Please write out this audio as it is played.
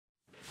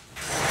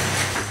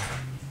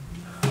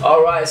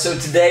Alright, so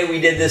today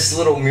we did this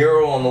little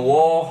mural on the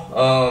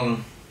wall.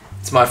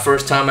 It's my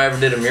first time I ever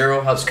did a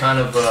mural. I was kind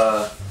of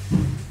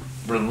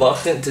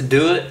reluctant to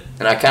do it,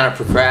 and I kind of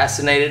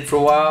procrastinated for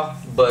a while,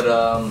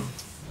 but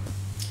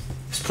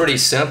it's pretty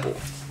simple.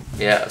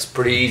 Yeah, it's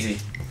pretty easy.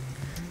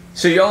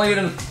 So you're only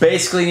going to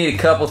basically need a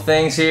couple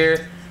things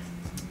here.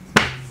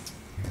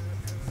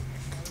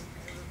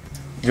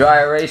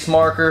 Dry erase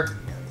marker.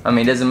 I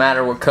mean, it doesn't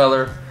matter what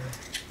color.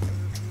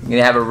 You're going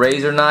to have a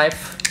razor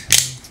knife.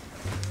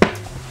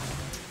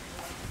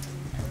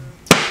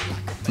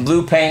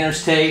 Blue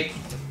painter's tape.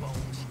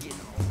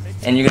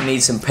 And you're going to need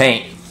some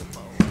paint.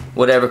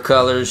 Whatever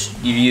colors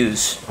you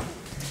use.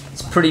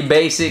 It's pretty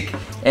basic.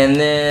 And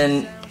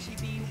then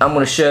I'm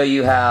going to show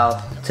you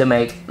how to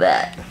make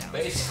that.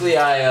 Basically,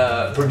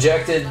 I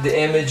projected the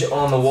image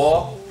on the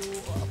wall.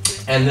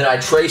 And then I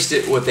traced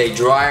it with a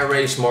dry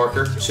erase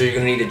marker. So you're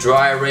going to need a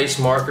dry erase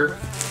marker.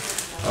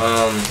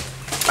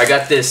 I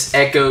got this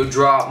Echo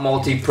Drop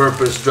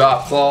multi-purpose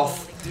drop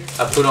cloth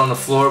I put on the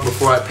floor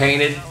before I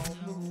painted.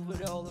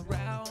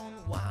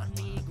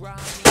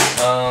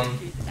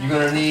 You're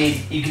gonna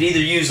need, you could either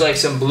use like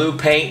some blue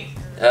paint,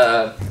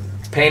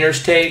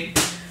 painter's tape,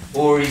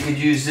 or you could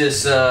use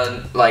this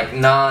like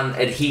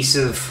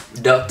non-adhesive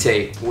duct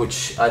tape,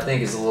 which I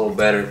think is a little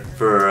better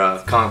for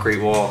a concrete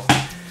wall.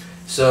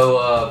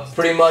 So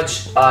pretty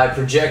much I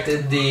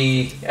projected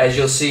the, as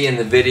you'll see in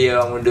the video,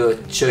 I'm going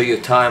to show you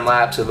a time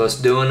lapse of us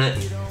doing it.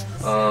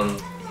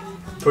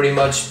 Pretty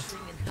much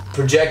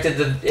projected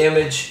the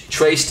image,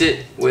 traced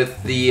it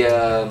with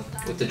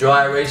the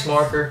dry erase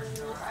marker,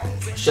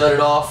 shut it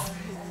off,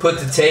 put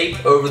the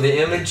tape over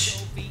the image,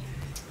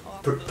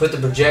 put the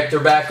projector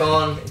back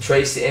on,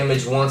 trace the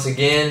image once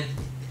again,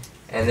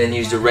 and then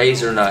used a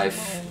razor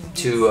knife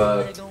to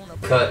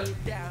cut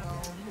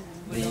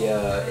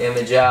the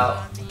image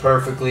out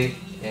perfectly,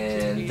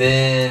 and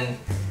then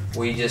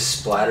we just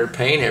splattered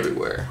paint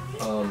everywhere.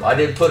 I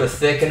did put a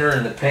thickener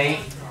in the paint.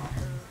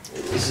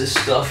 It's this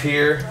stuff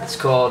here. It's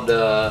called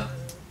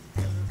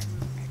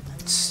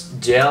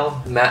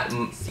gel,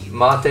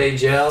 mate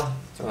gel.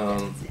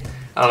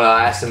 I don't know,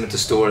 I asked them at the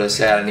store, they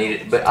said I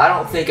needed it, but I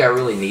don't think I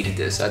really needed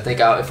this. I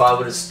think if I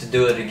was to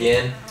do it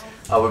again,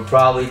 I would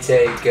probably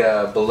take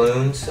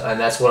balloons, and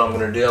that's what I'm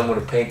going to do. I'm going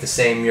to paint the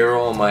same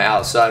mural on my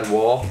outside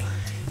wall.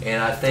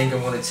 And I think I'm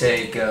going to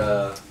take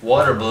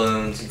water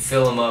balloons and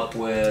fill them up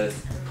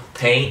with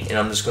paint, and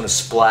I'm just going to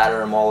splatter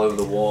them all over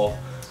the wall.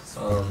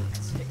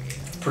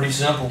 Pretty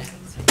simple.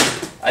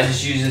 I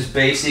just use this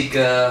basic,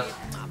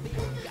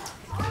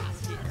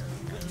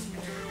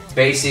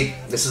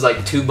 this is like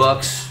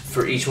 $2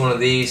 for each one of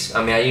these.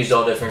 I mean, I used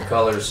all different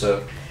colors,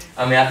 so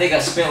I mean, I think I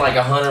spent like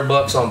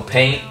 $100 on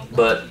paint,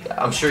 but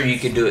I'm sure you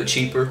could do it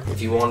cheaper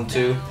if you wanted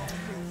to.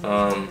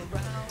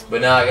 But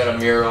now I got a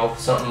mural.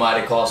 Something might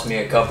have cost me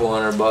a couple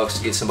 $100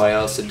 to get somebody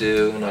else to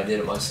do, and I did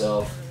it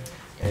myself.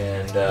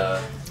 And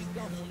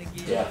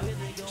yeah,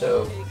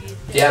 so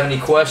if you have any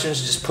questions,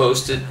 just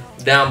post it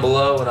down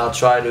below, and I'll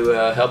try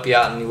to help you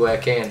out in any way I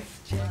can.